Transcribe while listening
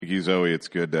you, Zoe. It's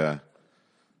good to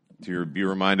be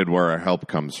reminded where our help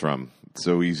comes from. It's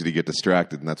so easy to get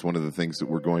distracted, and that's one of the things that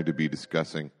we're going to be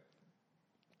discussing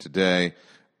today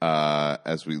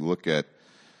as we look at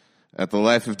the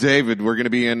life of David. We're going to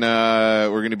be in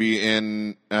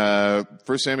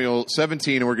 1 Samuel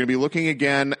 17, and we're going to be looking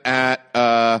again at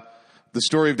the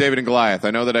story of David and Goliath.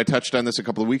 I know that I touched on this a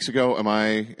couple of weeks ago. Am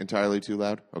I entirely too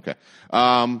loud? Okay.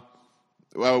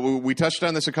 Well, we touched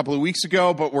on this a couple of weeks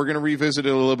ago, but we're going to revisit it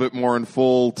a little bit more in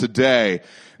full today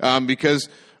because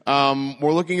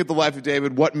we're looking at the life of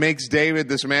David. What makes David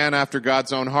this man after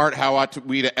God's own heart? How ought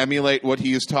we to emulate what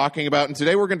he is talking about? And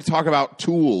today we're going to talk about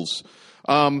tools.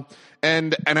 And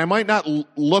I might not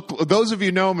look. Those of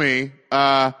you know me.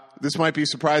 This might be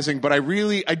surprising, but I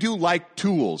do like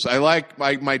tools. I like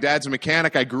my dad's a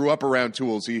mechanic. I grew up around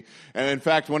tools. And in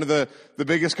fact, one of the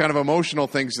biggest kind of emotional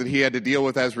things that he had to deal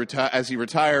with as he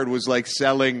retired was like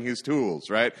selling his tools,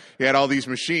 right? He had all these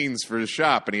machines for his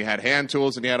shop, and he had hand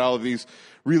tools, and he had all of these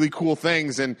really cool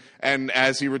things. And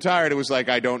as he retired, it was like,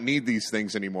 I don't need these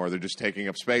things anymore. They're just taking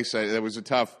up space. It was a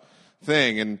tough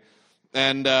thing.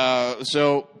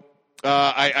 So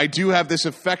I do have this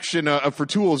affection for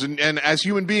tools, and as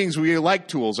human beings, we like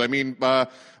tools. I mean,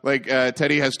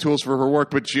 Teddy has tools for her work,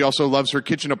 but she also loves her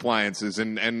kitchen appliances,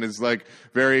 and is like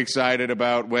very excited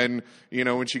about when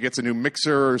she gets a new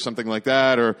mixer or something like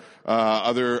that, or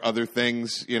other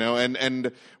things,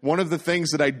 And one of the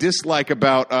things that I dislike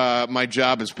about my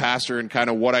job as pastor and kind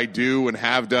of what I do and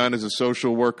have done as a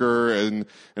social worker and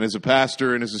as a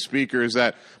pastor and as a speaker is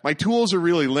that my tools are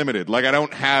really limited. Like, I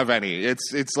don't have any.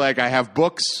 It's like I have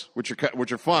books, which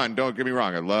are fun. Don't get me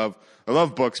wrong. I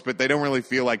love books, but they don't really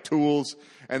feel like tools.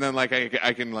 And then like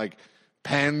I can like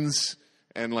pens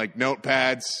and like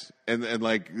notepads and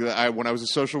when I was a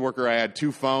social worker, I had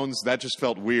 2 phones. That just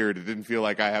felt weird. It didn't feel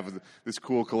like I have this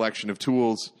cool collection of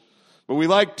tools. But we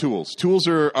like tools. Tools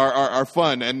are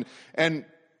fun. And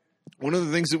one of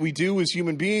the things that we do as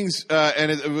human beings,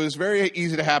 and it was very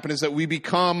easy to happen, is that we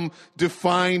become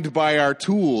defined by our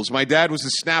tools. My dad was a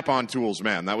Snap-on tools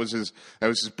man. That was his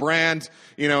brand,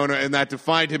 and that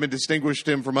defined him and distinguished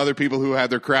him from other people who had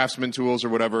their Craftsman tools or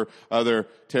whatever other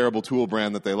terrible tool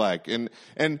brand that they like.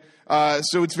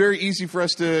 So it's very easy for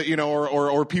us to,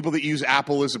 or people that use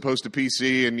Apple as opposed to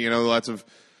PC, and lots of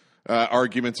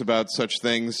arguments about such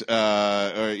things,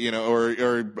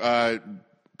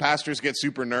 pastors get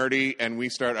super nerdy, and we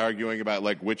start arguing about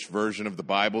like which version of the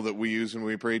Bible that we use when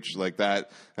we preach. Like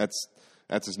that's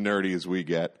as nerdy as we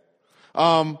get.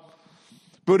 But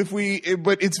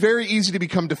it's very easy to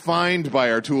become defined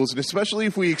by our tools, and especially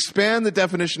if we expand the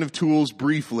definition of tools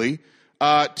briefly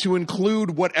to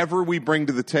include whatever we bring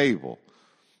to the table.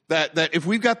 That if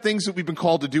we've got things that we've been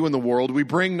called to do in the world, we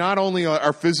bring not only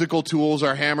our physical tools,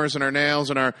 our hammers and our nails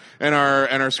and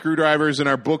our screwdrivers and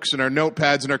our books and our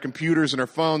notepads and our computers and our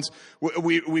phones.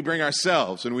 We bring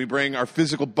ourselves, and we bring our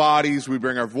physical bodies. We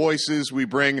bring our voices. We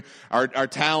bring our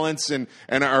talents and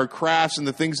our crafts and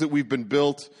the things that we've been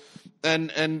built.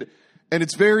 And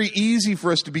it's very easy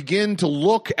for us to begin to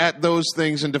look at those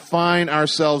things and define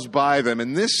ourselves by them.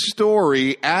 And this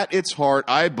story, at its heart,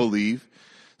 I believe,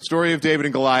 story of David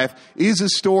and Goliath, is a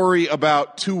story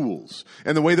about tools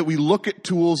and the way that we look at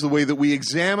tools, the way that we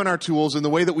examine our tools, and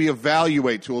the way that we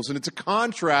evaluate tools. And it's a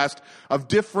contrast of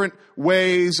different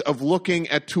ways of looking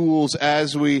at tools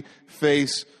as we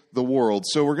face the world.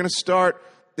 So we're going to start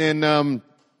in 1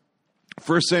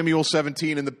 Samuel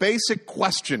 17. And the basic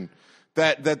question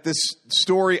that this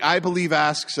story, I believe,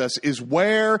 asks us is,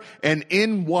 where and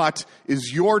in what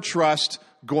is your trust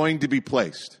going to be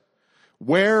placed?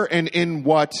 Where and in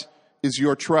what is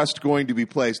your trust going to be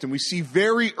placed? And we see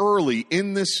very early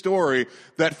in this story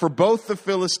that for both the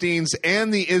Philistines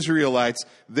and the Israelites,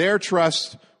 their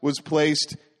trust was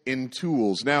placed in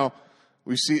tools. Now,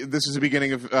 we see this is the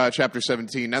beginning of chapter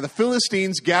 17. Now, the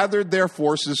Philistines gathered their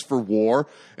forces for war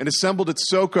and assembled at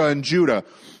Soka in Judah.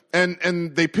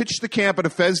 And they pitched the camp at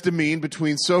Ephes-Dammim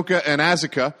between Soka and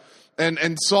Azekah.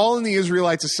 And Saul and the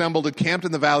Israelites assembled and camped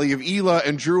in the valley of Elah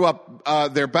and drew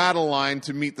up their battle line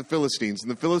to meet the Philistines.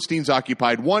 And the Philistines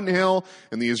occupied one hill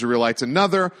and the Israelites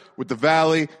another, with the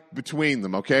valley between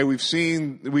them. Okay, we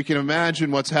can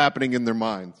imagine what's happening in our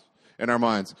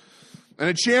minds. And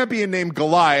a champion named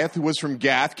Goliath, who was from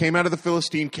Gath, came out of the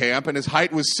Philistine camp, and his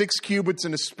height was 6 cubits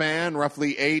in a span,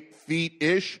 roughly 8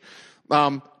 feet-ish.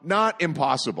 Not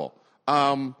impossible.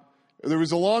 there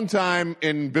was a long time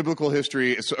in biblical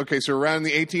history. So around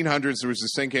the 1800s, there was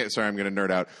this thing. Sorry, I'm going to nerd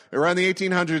out. Around the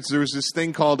 1800s, there was this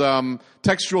thing called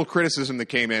textual criticism that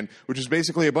came in, which is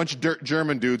basically a bunch of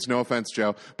German dudes. No offense,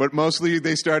 Joe, but mostly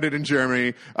they started in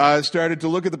Germany. Started to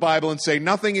look at the Bible and say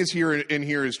nothing in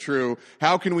here is true.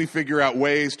 How can we figure out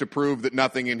ways to prove that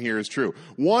nothing in here is true?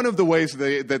 One of the ways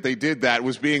that they did that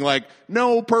was being like,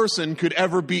 no person could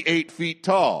ever be 8 feet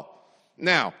tall.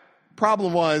 Now,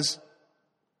 problem was,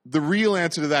 the real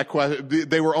answer to that question,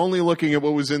 they were only looking at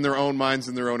what was in their own minds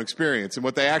and their own experience. And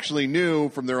what they actually knew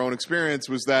from their own experience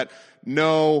was that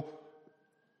no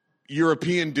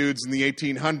European dudes in the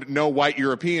 1800s, no white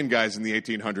European guys in the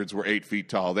 1800s were 8 feet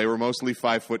tall. They were mostly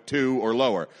 5'2" or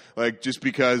lower, like just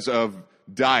because of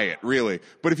diet, really.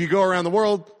 But if you go around the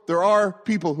world, there are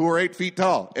people who are 8 feet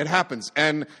tall. It happens.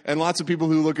 And lots of people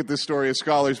who look at this story as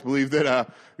scholars believe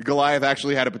that Goliath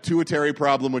actually had a pituitary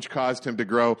problem which caused him to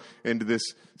grow into this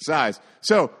size.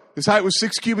 So his height was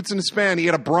 6 cubits in a span. He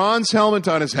had a bronze helmet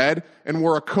on his head and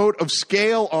wore a coat of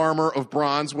scale armor of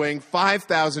bronze weighing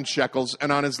 5,000 shekels.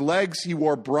 And on his legs he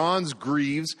wore bronze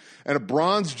greaves, and a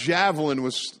bronze javelin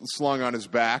was slung on his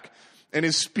back. And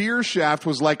his spear shaft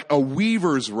was like a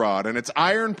weaver's rod, and its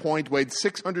iron point weighed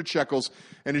 600 shekels,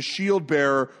 and his shield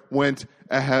bearer went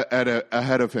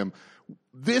ahead of him.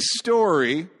 This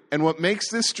story, and what makes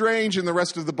this strange in the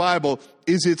rest of the Bible,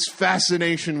 is its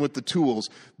fascination with the tools.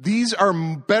 These are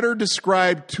better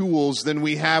described tools than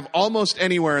we have almost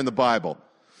anywhere in the Bible.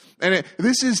 And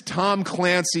this is Tom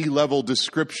Clancy level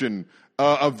description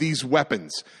of these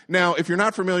weapons. Now, if you're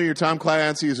not familiar, Tom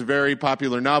Clancy is a very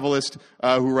popular novelist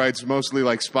who writes mostly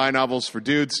like spy novels for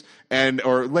dudes,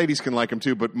 or ladies can like him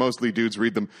too, but mostly dudes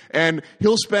read them. And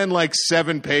he'll spend like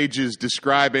 7 pages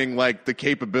describing like the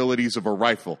capabilities of a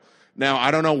rifle. Now, I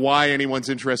don't know why anyone's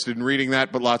interested in reading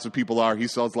that, but lots of people are. He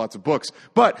sells lots of books.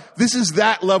 But this is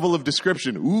that level of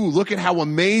description. Ooh, look at how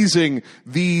amazing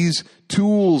these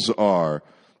tools are.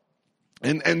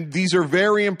 And these are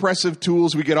very impressive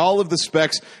tools. We get all of the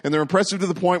specs, and they're impressive to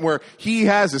the point where he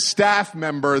has a staff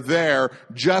member there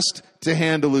just to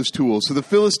handle his tools. So the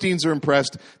Philistines are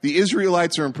impressed. The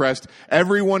Israelites are impressed.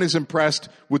 Everyone is impressed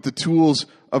with the tools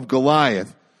of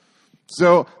Goliath.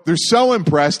 So they're so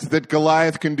impressed that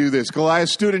Goliath can do this. Goliath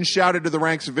stood and shouted to the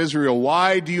ranks of Israel,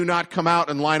 "Why do you not come out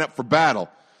and line up for battle?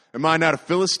 Am I not a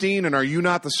Philistine, and are you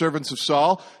not the servants of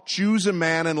Saul? Choose a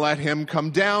man and let him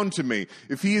come down to me.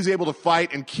 If he is able to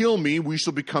fight and kill me, we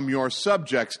shall become your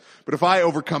subjects. But if I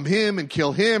overcome him and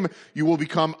kill him, you will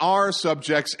become our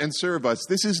subjects and serve us."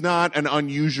 This is not an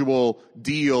unusual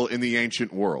deal in the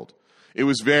ancient world. It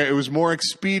was more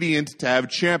expedient to have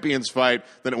champions fight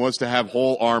than it was to have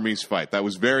whole armies fight. That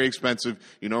was very expensive.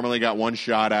 You normally got one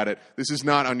shot at it. This is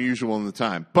not unusual in the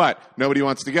time. But nobody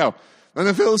wants to go. And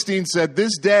the Philistines said,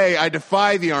 "This day I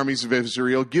defy the armies of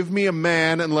Israel. Give me a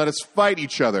man and let us fight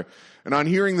each other." And on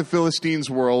hearing the Philistines'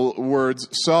 words,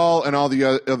 Saul and all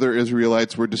the other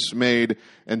Israelites were dismayed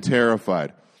and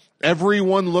terrified.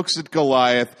 Everyone looks at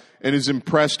Goliath and is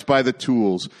impressed by the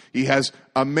tools. He has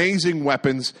amazing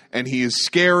weapons, and he is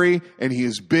scary, and he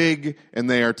is big, and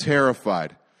they are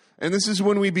terrified. And this is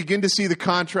when we begin to see the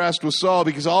contrast with Saul,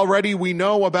 because already we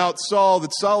know about Saul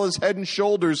that Saul is head and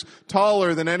shoulders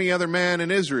taller than any other man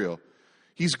in Israel.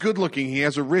 He's good looking. He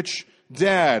has a rich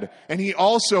dad. And he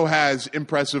also has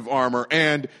impressive armor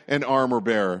and an armor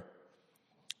bearer.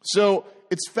 So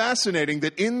it's fascinating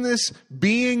that in this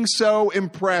being so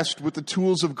impressed with the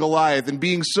tools of Goliath and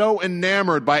being so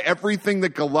enamored by everything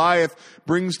that Goliath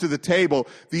brings to the table,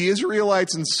 the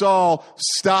Israelites and Saul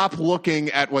stop looking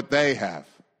at what they have.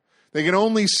 They can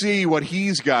only see what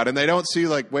he's got, and they don't see,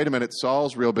 like, wait a minute,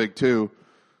 Saul's real big too.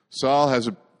 Saul has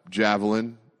a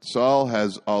javelin. Saul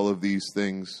has all of these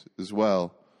things as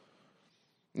well.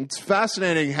 It's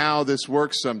fascinating how this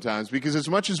works sometimes, because as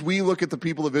much as we look at the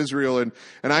people of Israel, and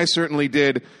I certainly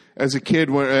did as a kid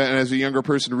and as a younger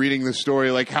person reading this story,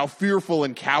 like how fearful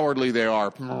and cowardly they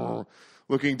are,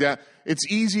 looking down. It's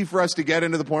easy for us to get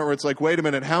into the point where it's like, wait a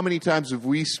minute, how many times have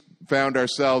we found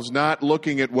ourselves not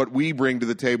looking at what we bring to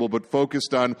the table, but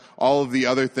focused on all of the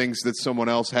other things that someone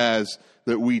else has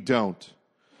that we don't?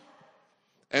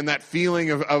 And that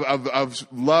feeling of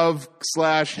love /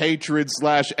 hatred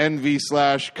 / envy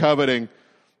 / coveting,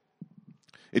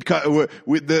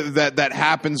 that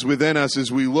happens within us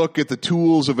as we look at the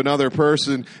tools of another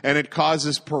person, and it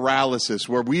causes paralysis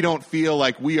where we don't feel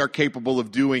like we are capable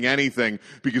of doing anything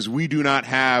because we do not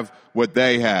have what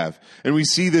they have. And we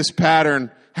see this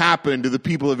pattern happen to the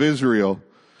people of Israel,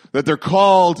 that they're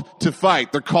called to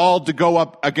fight. They're called to go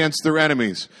up against their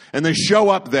enemies. And they show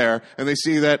up there, and they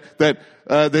see that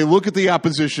they look at the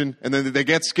opposition, and then they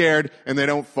get scared, and they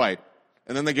don't fight.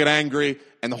 And then they get angry,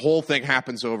 and the whole thing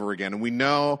happens over again. And we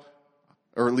know,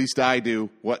 or at least I do,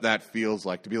 what that feels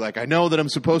like. To be like, I know that I'm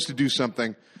supposed to do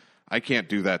something. I can't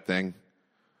do that thing.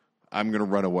 I'm going to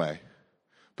run away.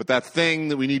 But that thing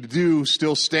that we need to do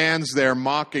still stands there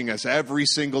mocking us every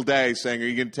single day, saying, are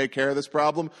you going to take care of this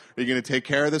problem? Are you going to take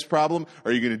care of this problem?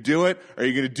 Are you going to do it? Are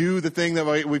you going to do the thing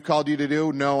that we've called you to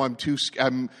do? No,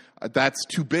 that's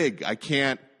too big. I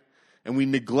can't. And we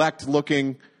neglect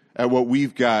looking at what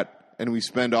we've got, and we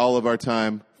spend all of our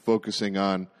time focusing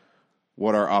on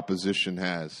what our opposition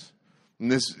has.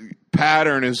 And this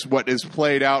pattern is what is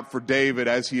played out for David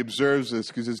as he observes this,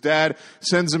 because his dad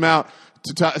sends him out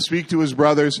to speak to his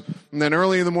brothers. And then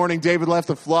early in the morning, David left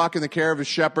the flock in the care of his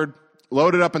shepherd,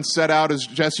 loaded up and set out as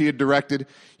Jesse had directed.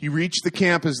 He reached the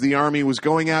camp as the army was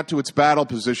going out to its battle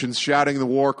positions, shouting the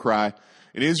war cry.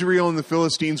 And Israel and the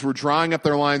Philistines were drawing up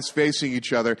their lines facing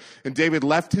each other. And David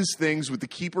left his things with the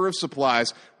keeper of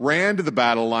supplies, ran to the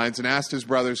battle lines, and asked his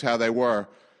brothers how they were.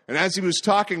 And as he was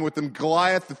talking with them,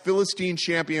 Goliath, the Philistine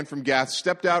champion from Gath,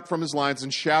 stepped out from his lines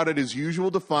and shouted his usual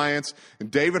defiance. And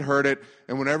David heard it.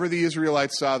 And whenever the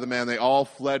Israelites saw the man, they all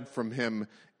fled from him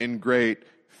in great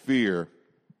fear.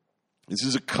 This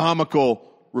is a comical,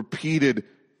 repeated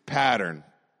pattern.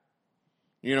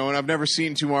 And I've never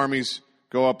seen two armies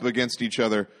go up against each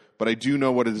other, but I do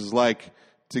know what it is like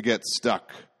to get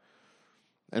stuck.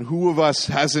 And who of us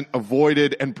hasn't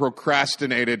avoided and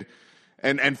procrastinated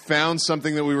and found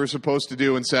something that we were supposed to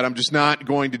do and said, I'm just not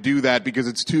going to do that because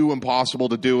it's too impossible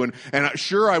to do. And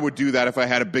sure, I would do that if I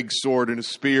had a big sword and a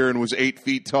spear and was 8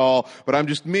 feet tall, but I'm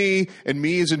just me, and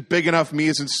me isn't big enough, me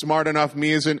isn't smart enough,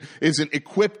 me isn't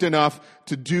equipped enough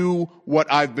to do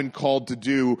what I've been called to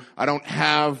do. I don't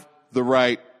have the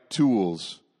right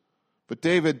tools. But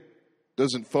David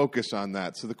doesn't focus on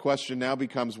that. So the question now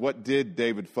becomes, what did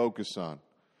David focus on?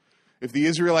 If the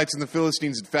Israelites and the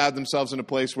Philistines had found themselves in a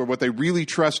place where what they really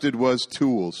trusted was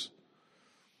tools,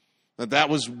 that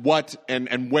was what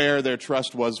and where their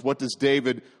trust was, what does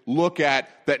David look at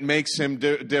that makes him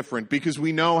different? Because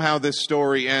we know how this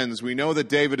story ends. We know that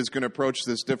David is going to approach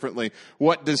this differently.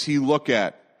 What does he look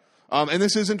at? And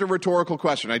this isn't a rhetorical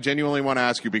question. I genuinely want to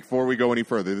ask you before we go any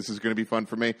further. This is going to be fun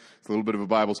for me. It's a little bit of a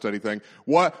Bible study thing.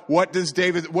 What is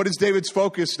David's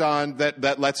focused on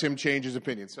that lets him change his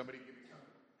opinion? Somebody give me something.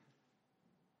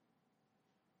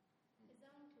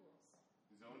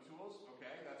 His own tools?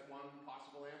 Okay, that's one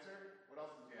possible answer. What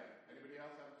else does he have? Anybody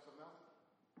else have something else?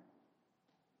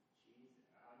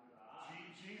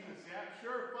 Jesus, yeah,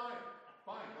 sure, fine.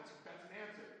 That's an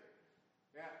answer.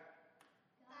 Yeah.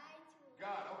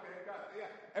 God, okay, God,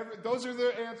 yeah. Those are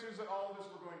the answers that all of us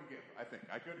were going to give, I think.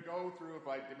 I could go through, if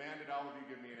I demanded all of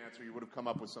you give me an answer, you would have come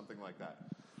up with something like that.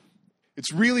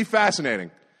 It's really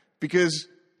fascinating because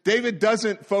David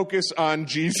doesn't focus on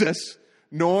Jesus,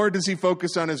 nor does he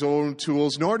focus on his own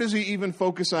tools, nor does he even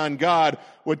focus on God.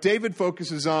 What David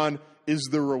focuses on is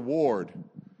the reward.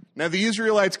 Now, the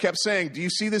Israelites kept saying, do you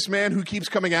see this man who keeps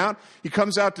coming out? He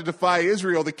comes out to defy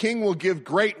Israel. The king will give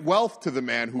great wealth to the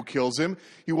man who kills him.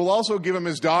 He will also give him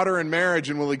his daughter in marriage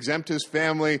and will exempt his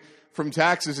family from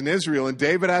taxes in Israel. And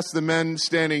David asked the men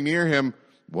standing near him,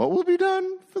 what will be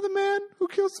done for the man who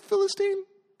kills the Philistine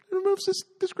and removes this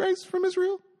disgrace from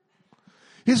Israel?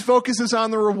 His focus is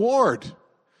on the reward.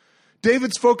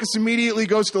 David's focus immediately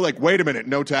goes to wait a minute,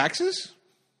 no taxes?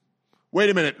 Wait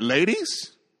a minute,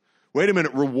 ladies? Wait a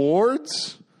minute,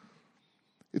 rewards?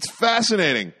 It's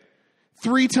fascinating.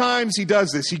 3 times he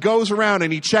does this. He goes around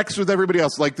and he checks with everybody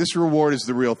else. This reward is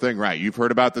the real thing, right? You've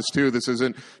heard about this too. This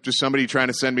isn't just somebody trying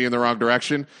to send me in the wrong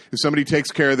direction. If somebody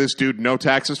takes care of this dude, no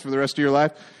taxes for the rest of your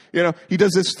life. He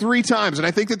does this 3 times. And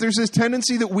I think that there's this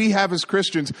tendency that we have as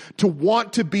Christians to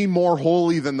want to be more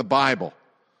holy than the Bible.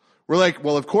 We're like,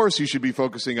 well, of course you should be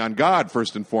focusing on God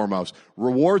first and foremost.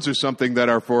 Rewards are something that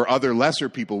are for other lesser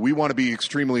people. We want to be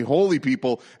extremely holy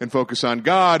people and focus on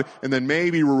God, and then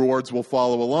maybe rewards will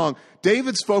follow along.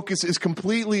 David's focus is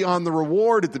completely on the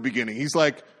reward at the beginning. He's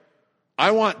like,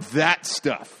 I want that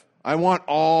stuff. I want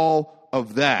all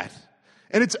of that.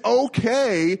 And it's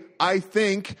okay, I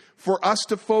think, for us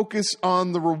to focus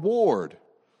on the reward.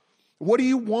 What do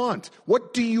you want?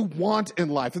 What do you want in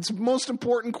life? It's the most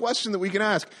important question that we can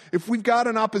ask. If we've got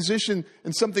an opposition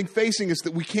and something facing us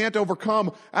that we can't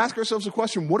overcome, ask ourselves a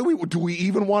question. What do we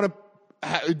even want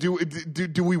to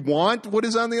do we want what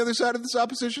is on the other side of this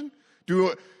opposition?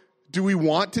 Do we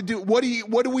want to do what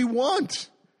do we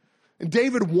want? And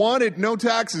David wanted no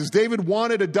taxes. David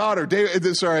wanted a daughter.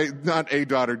 Not a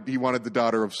daughter. He wanted the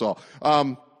daughter of Saul.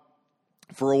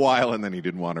 For a while, and then he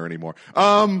didn't want her anymore.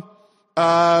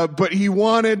 But he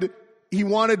wanted he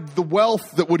wanted the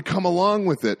wealth that would come along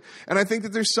with it. And I think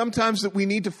that there's sometimes that we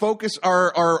need to focus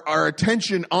our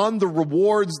attention on the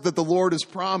rewards that the Lord has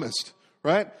promised,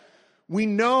 right? We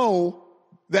know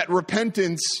that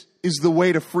repentance is the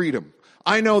way to freedom.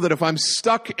 I know that if I'm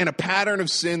stuck in a pattern of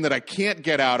sin that I can't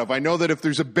get out of, I know that if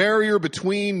there's a barrier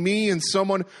between me and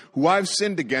someone who I've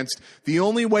sinned against, the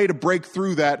only way to break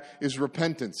through that is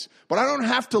repentance. But I don't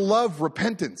have to love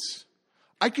repentance.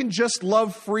 I can just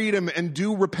love freedom and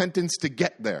do repentance to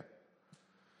get there.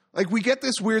 Like, we get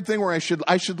this weird thing where I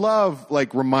should love,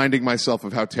 like, reminding myself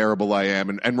of how terrible I am,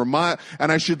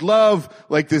 and I should love,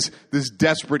 like, this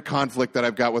desperate conflict that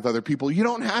I've got with other people. You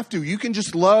don't have to. You can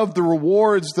just love the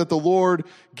rewards that the Lord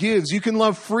gives. You can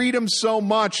love freedom so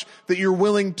much that you're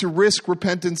willing to risk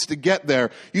repentance to get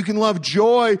there. You can love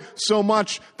joy so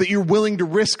much that you're willing to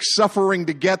risk suffering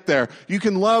to get there. You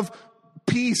can love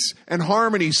peace and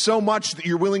harmony so much that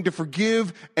you're willing to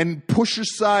forgive and push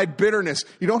aside bitterness.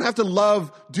 You don't have to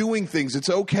love doing things. It's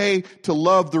okay to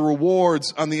love the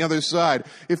rewards on the other side.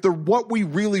 If what we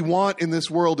really want in this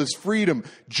world is freedom,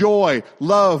 joy,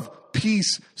 love,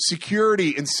 peace,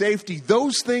 security, and safety,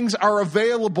 those things are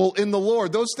available in the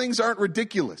Lord. Those things aren't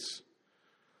ridiculous.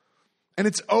 And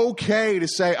it's okay to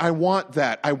say, I want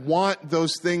that. I want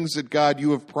those things that, God,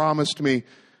 you have promised me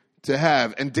to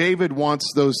have. And David wants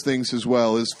those things as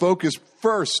well. His focus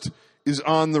first is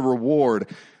on the reward.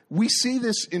 We see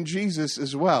this in Jesus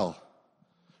as well.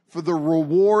 For the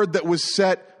reward that was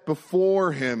set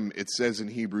before him, it says in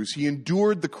Hebrews, he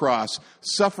endured the cross,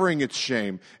 suffering its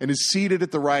shame, and is seated at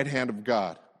the right hand of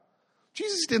God.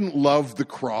 Jesus didn't love the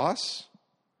cross.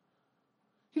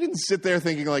 He didn't sit there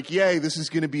thinking like, yay, this is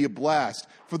going to be a blast.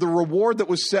 For the reward that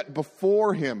was set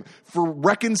before him, for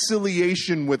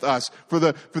reconciliation with us, for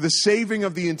the saving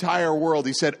of the entire world,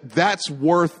 he said, that's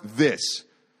worth this.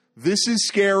 This is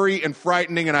scary and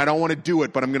frightening, and I don't want to do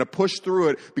it, but I'm going to push through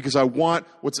it because I want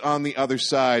what's on the other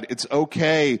side. It's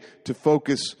okay to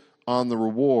focus on the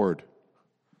reward.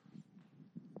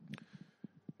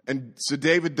 And so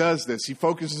David does this. He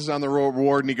focuses on the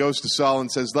reward, and he goes to Saul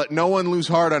and says, let no one lose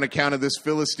heart on account of this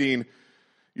Philistine.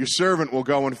 Your servant will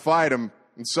go and fight him.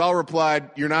 And Saul replied,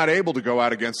 you're not able to go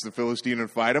out against the Philistine and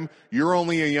fight him. You're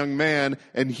only a young man,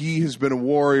 and he has been a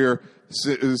warrior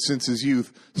since his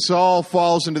youth. Saul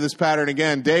falls into this pattern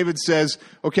again. David says,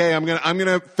 okay, I'm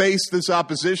gonna face this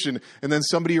opposition. And then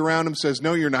somebody around him says,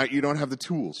 no, you're not. You don't have the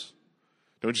tools.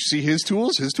 Don't you see his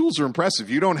tools? His tools are impressive.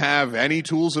 You don't have any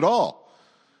tools at all.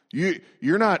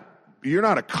 You're not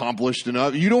accomplished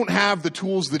enough. You don't have the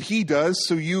tools that he does,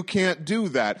 so you can't do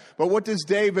that. But what does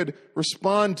David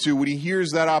respond to when he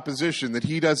hears that opposition, that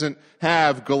he doesn't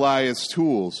have Goliath's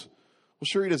tools? Well,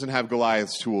 sure, he doesn't have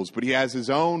Goliath's tools, but he has his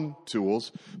own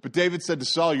tools. But David said to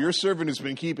Saul, your servant has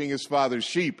been keeping his father's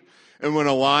sheep. And when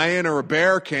a lion or a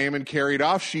bear came and carried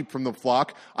off sheep from the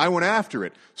flock, I went after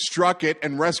it, struck it,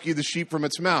 and rescued the sheep from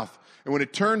its mouth. And when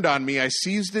it turned on me, I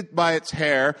seized it by its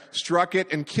hair, struck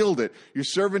it, and killed it. Your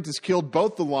servant has killed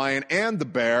both the lion and the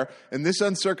bear, and this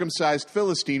uncircumcised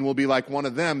Philistine will be like one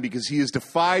of them, because he has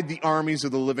defied the armies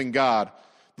of the living God.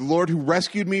 The Lord who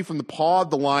rescued me from the paw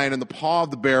of the lion and the paw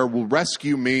of the bear will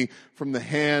rescue me from the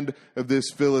hand of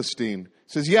this Philistine. He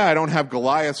says, yeah, I don't have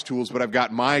Goliath's tools, but I've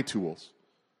got my tools.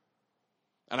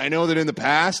 And I know that in the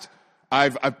past,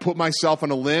 I've put myself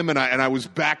on a limb, and I was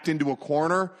backed into a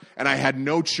corner, and I had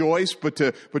no choice but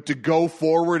to go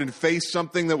forward and face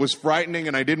something that was frightening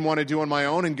and I didn't want to do on my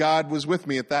own, and God was with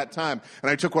me at that time.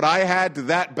 And I took what I had to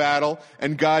that battle,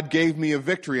 and God gave me a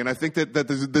victory. And I think that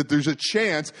there's a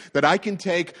chance that I can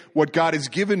take what God has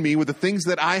given me with the things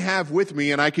that I have with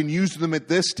me, and I can use them at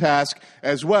this task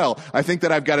as well. I think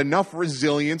that I've got enough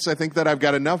resilience. I think that I've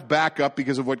got enough backup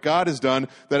because of what God has done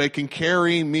that it can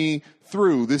carry me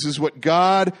through. This is what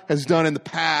God has done in the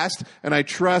past, and I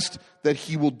trust that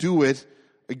he will do it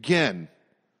again.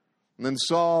 And then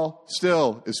Saul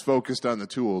still is focused on the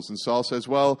tools. And Saul says,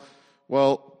 well,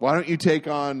 why don't you take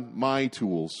on my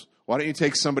tools? Why don't you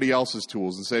take somebody else's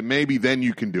tools and say, maybe then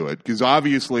you can do it? Because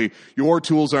obviously your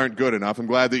tools aren't good enough. I'm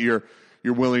glad that you're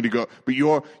willing to go. But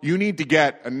you need to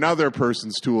get another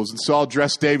person's tools. And Saul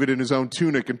dressed David in his own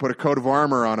tunic and put a coat of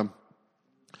armor on him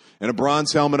and a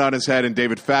bronze helmet on his head, and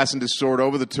David fastened his sword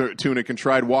over the tunic and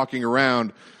tried walking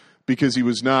around because he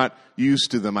was not used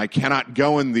to them. I cannot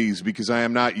go in these because I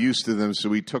am not used to them,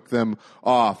 so he took them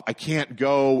off. I can't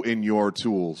go in your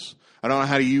tools. I don't know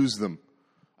how to use them.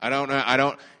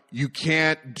 You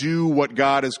can't do what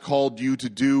God has called you to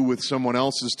do with someone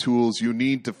else's tools. You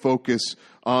need to focus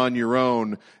on your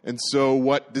own. And so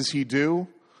what does he do?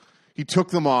 He took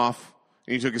them off,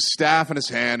 And he took his staff in his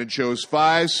hand and chose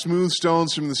 5 smooth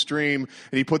stones from the stream,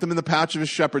 and he put them in the pouch of his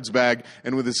shepherd's bag,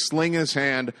 and with his sling in his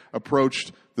hand,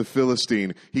 approached the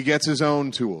Philistine. He gets his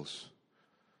own tools.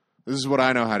 This is what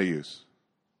I know how to use.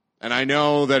 And I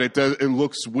know that it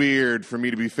looks weird for me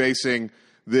to be facing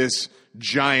this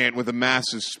giant with a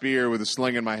massive spear with a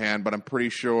sling in my hand, but I'm pretty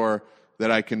sure that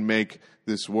I can make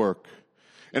this work.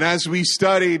 And as we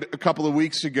studied a couple of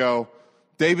weeks ago,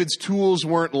 David's tools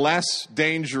weren't less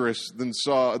dangerous than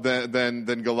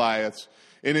Goliath's.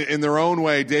 In their own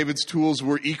way, David's tools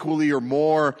were equally or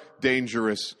more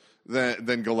dangerous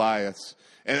than Goliath's.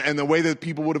 And the way that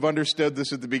people would have understood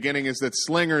this at the beginning is that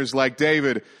slingers like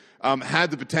David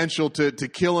had the potential to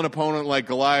kill an opponent like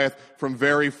Goliath from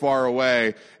very far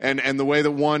away. And the way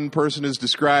that one person has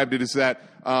described it is that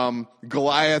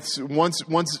Goliath's once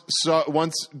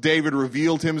David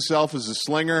revealed himself as a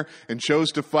slinger and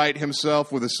chose to fight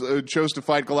Goliath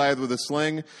with a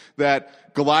sling,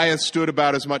 that Goliath stood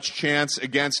about as much chance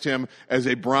against him as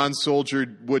a bronze soldier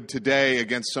would today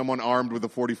against someone armed with a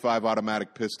 .45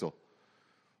 automatic pistol.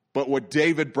 But what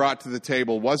David brought to the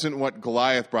table wasn't what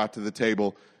Goliath brought to the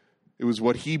table. It was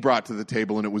what he brought to the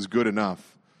table, and it was good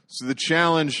enough. So the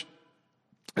challenge,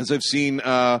 as I've seen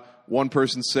one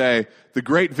person say, the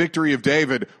great victory of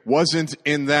David wasn't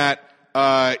in that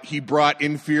he brought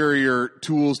inferior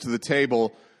tools to the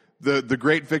table. The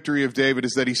great victory of David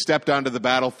is that he stepped onto the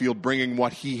battlefield bringing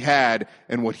what he had,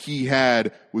 and what he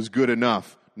had was good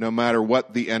enough, no matter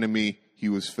what the enemy he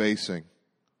was facing.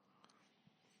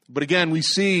 But again, we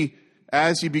see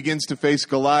as he begins to face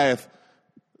Goliath,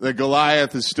 that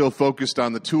Goliath is still focused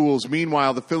on the tools.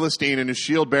 Meanwhile, the Philistine and his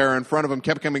shield bearer in front of him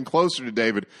kept coming closer to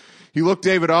David. He looked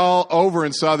David all over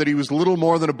and saw that he was little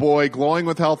more than a boy, glowing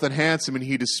with health and handsome, and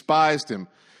he despised him.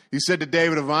 He said to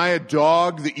David, "Am I a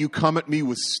dog that you come at me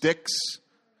with sticks?"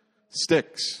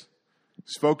 Sticks.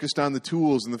 He's focused on the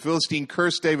tools. And the Philistine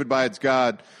cursed David by its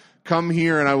God. "Come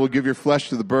here, and I will give your flesh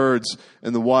to the birds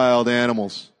and the wild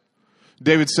animals."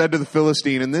 David said to the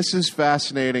Philistine, and this is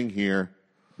fascinating here,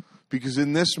 because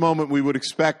in this moment we would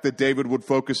expect that David would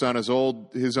focus on his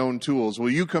own tools. Well,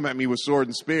 you come at me with sword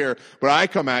and spear, but I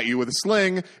come at you with a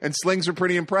sling, and slings are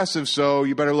pretty impressive, so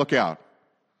you better look out.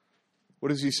 What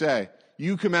does he say?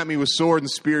 You come at me with sword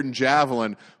and spear and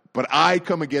javelin, but I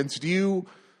come against you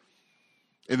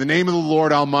in the name of the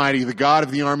Lord Almighty, the God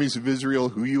of the armies of Israel,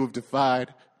 who you have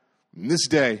defied. In this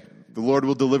day, the Lord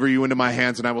will deliver you into my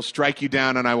hands, and I will strike you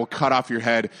down, and I will cut off your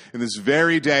head. In this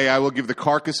very day, I will give the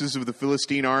carcasses of the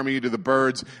Philistine army to the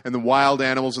birds and the wild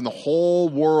animals, and the whole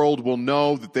world will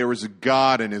know that there is a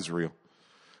God in Israel.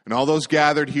 And all those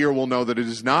gathered here will know that it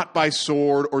is not by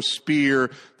sword or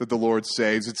spear that the Lord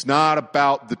saves. It's not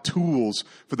about the tools,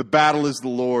 for the battle is the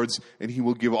Lord's, and he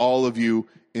will give all of you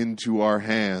into our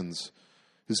hands.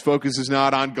 His focus is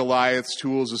not on Goliath's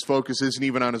tools. His focus isn't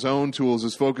even on his own tools.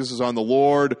 His focus is on the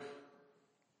Lord,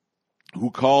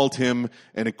 who called him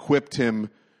and equipped him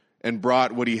and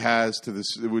brought what he has to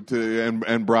this,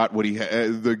 and brought what he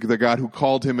the God who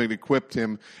called him and equipped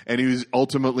him, and he was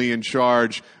ultimately in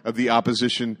charge of the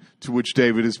opposition to which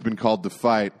David has been called to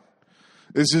fight.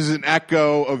 This is an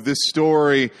echo of this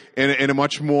story in a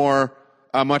much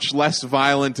less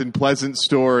violent and pleasant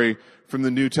story from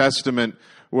the New Testament,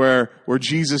 where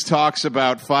Jesus talks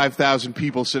about 5,000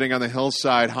 people sitting on the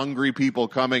hillside, hungry people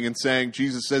coming and saying,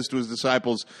 Jesus says to his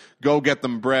disciples, "Go get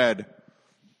them bread."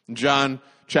 In John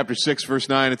chapter 6, verse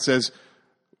 9, it says,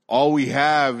 all we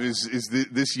have is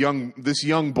this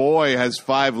young boy has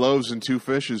 5 loaves and 2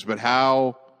 fishes, but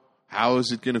how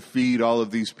is it going to feed all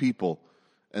of these people?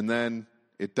 And then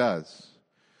it does.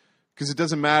 Because it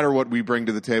doesn't matter what we bring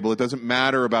to the table. It doesn't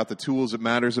matter about the tools. It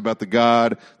matters about the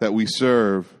God that we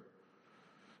serve.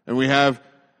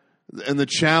 And the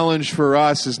challenge for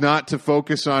us is not to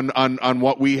focus on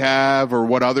what we have or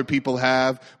what other people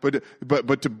have, but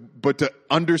to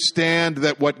understand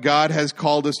that what God has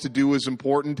called us to do is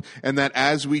important, and that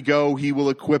as we go, he will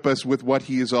equip us with what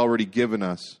he has already given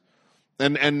us.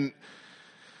 And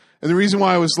the reason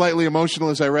why I was slightly emotional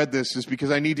as I read this is because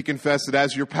I need to confess that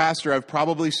as your pastor, I've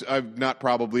definitely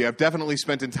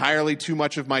spent entirely too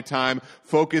much of my time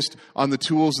focused on the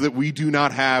tools that we do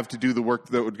not have to do the work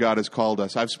that God has called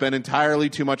us. I've spent entirely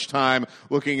too much time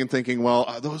looking and thinking, well,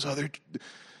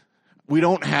 we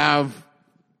don't have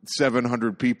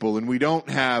 700 people, and we don't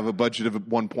have a budget of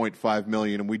 1.5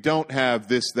 million, and we don't have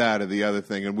this, that, or the other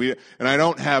thing, and I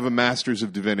don't have a master's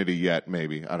of divinity yet,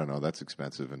 maybe. I don't know, that's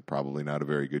expensive and probably not a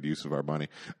very good use of our money.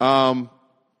 I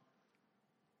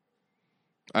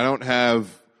don't have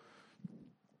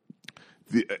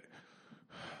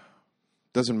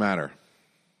doesn't matter.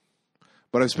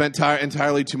 But I've spent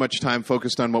entirely too much time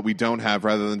focused on what we don't have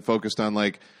rather than focused on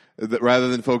the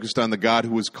God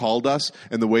who has called us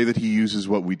and the way that he uses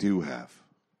what we do have.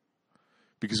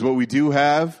 Because what we do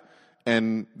have,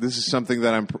 and this is something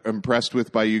that I'm impressed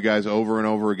with by you guys over and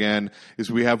over again,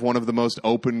 is we have one of the most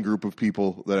open group of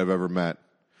people that I've ever met.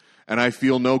 And I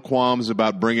feel no qualms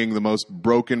about bringing the most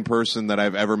broken person that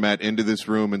I've ever met into this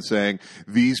room and saying,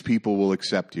 these people will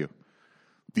accept you.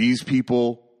 These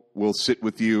people will sit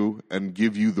with you and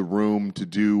give you the room to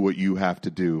do what you have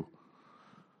to do.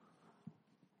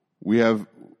 We have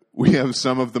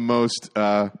some of the most,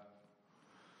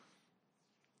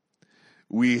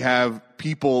 we have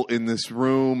people in this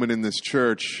room and in this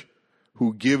church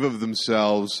who give of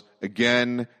themselves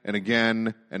again and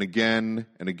again and again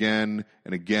and again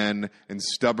and again and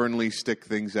stubbornly stick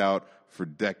things out for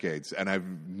decades. And I've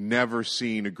never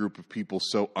seen a group of people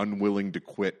so unwilling to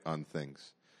quit on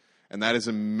things. And that is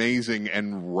amazing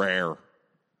and rare.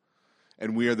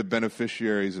 And we are the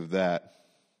beneficiaries of that.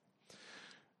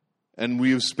 And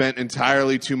we have spent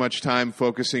entirely too much time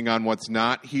focusing on what's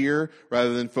not here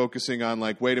rather than focusing on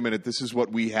wait a minute, this is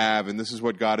what we have and this is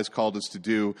what God has called us to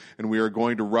do. And we are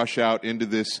going to rush out into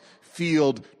this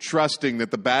field trusting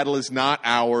that the battle is not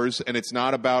ours and it's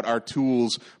not about our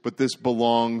tools, but this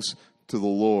belongs to the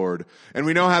Lord. And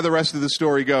we know how the rest of the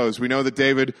story goes. We know that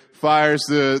David fires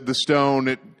the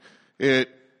stone. It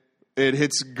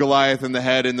hits Goliath in the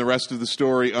head, and the rest of the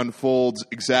story unfolds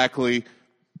exactly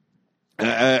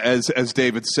as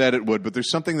David said it would. But there's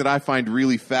something that I find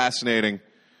really fascinating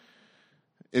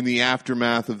in the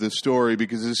aftermath of this story,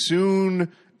 because as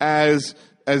soon as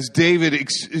David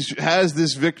has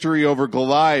this victory over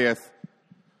Goliath,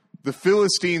 the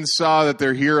Philistines saw that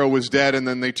their hero was dead, and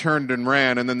then they turned and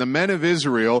ran. And then the men of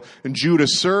Israel and Judah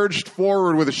surged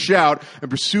forward with a shout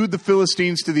and pursued the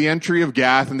Philistines to the entry of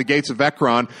Gath and the gates of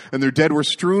Ekron. And their dead were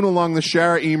strewn along the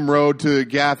Sharaim road to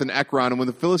Gath and Ekron. And when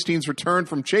the Philistines returned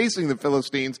from chasing the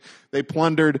Philistines, they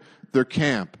plundered their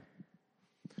camp.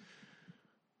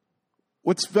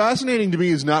 What's fascinating to me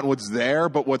is not what's there,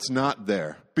 but what's not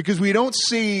there. Because we don't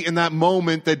see in that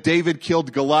moment that David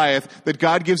killed Goliath, that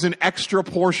God gives an extra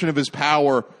portion of his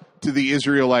power to the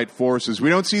Israelite forces. We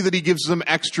don't see that he gives them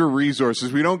extra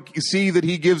resources. We don't see that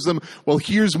he gives them, well,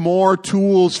 here's more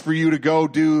tools for you to go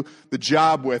do the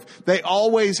job with. They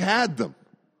always had them.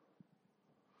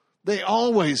 They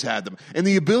always had them. And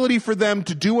the ability for them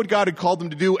to do what God had called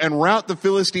them to do and rout the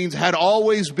Philistines had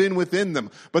always been within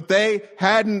them. But they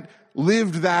hadn't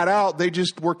lived that out. They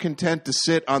just were content to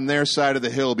sit on their side of the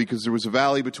hill because there was a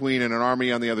valley between and an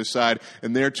army on the other side,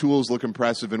 and their tools look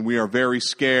impressive, and we are very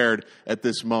scared at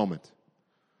this moment.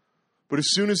 But as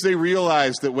soon as they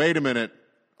realized that, wait a minute,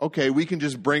 okay, we can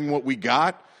just bring what we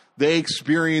got, they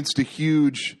experienced a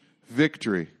huge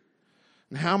victory.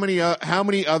 And how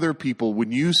many other people,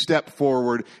 when you step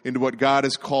forward into what God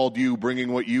has called you,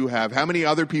 bringing what you have, how many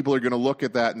other people are going to look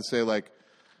at that and say,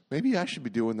 maybe I should be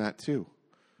doing that too?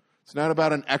 It's not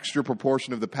about an extra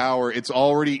proportion of the power. It's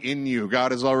already in you.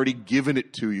 God has already given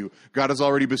it to you. God has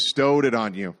already bestowed it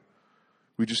on you.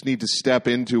 We just need to step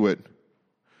into it,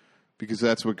 because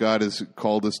that's what God has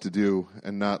called us to do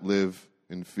and not live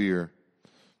in fear.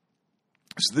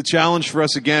 So the challenge for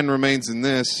us again remains in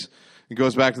this. It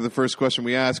goes back to the first question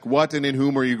we ask: what and in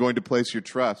whom are you going to place your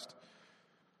trust?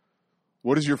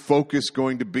 What is your focus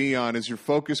going to be on? Is your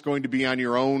focus going to be on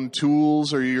your own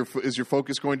tools, or is your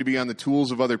focus going to be on the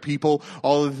tools of other people?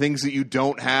 All of the things that you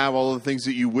don't have, all of the things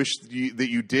that you wish that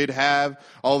you did have,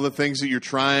 all of the things that you're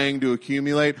trying to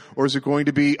accumulate? Or is it going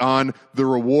to be on the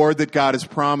reward that God has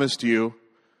promised you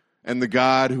and the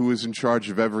God who is in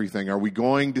charge of everything? Are we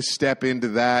going to step into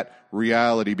that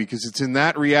reality? Because it's in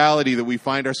that reality that we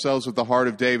find ourselves with the heart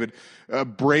of David,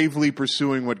 bravely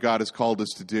pursuing what God has called us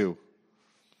to do.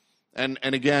 And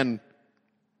again,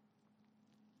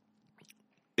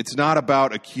 it's not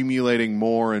about accumulating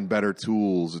more and better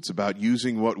tools. It's about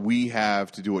using what we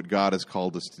have to do what God has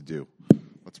called us to do.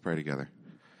 Let's pray together.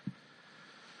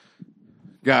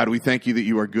 God, we thank you that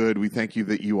you are good. We thank you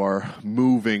that you are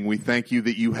moving. We thank you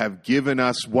that you have given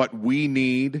us what we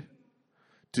need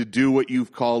to do what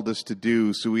you've called us to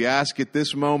do. So we ask at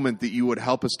this moment that you would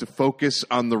help us to focus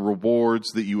on the rewards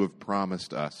that you have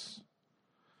promised us.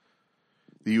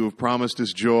 That you have promised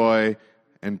us joy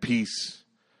and peace.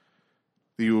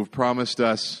 That you have promised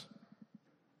us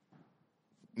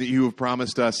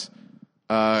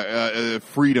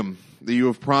freedom. That you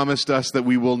have promised us that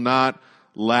we will not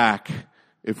lack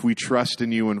if we trust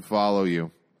in you and follow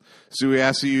you. So we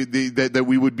ask that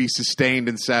we would be sustained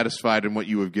and satisfied in what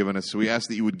you have given us. So we ask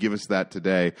that you would give us that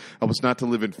today. Help us not to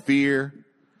live in fear.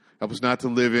 Help us not to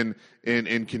live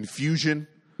in confusion.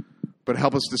 but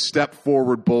help us to step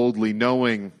forward boldly,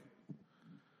 knowing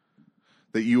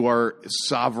that you are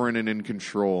sovereign and in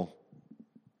control,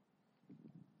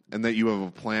 and that you have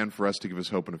a plan for us to give us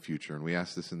hope and a future. And we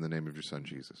ask this in the name of your Son,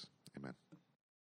 Jesus.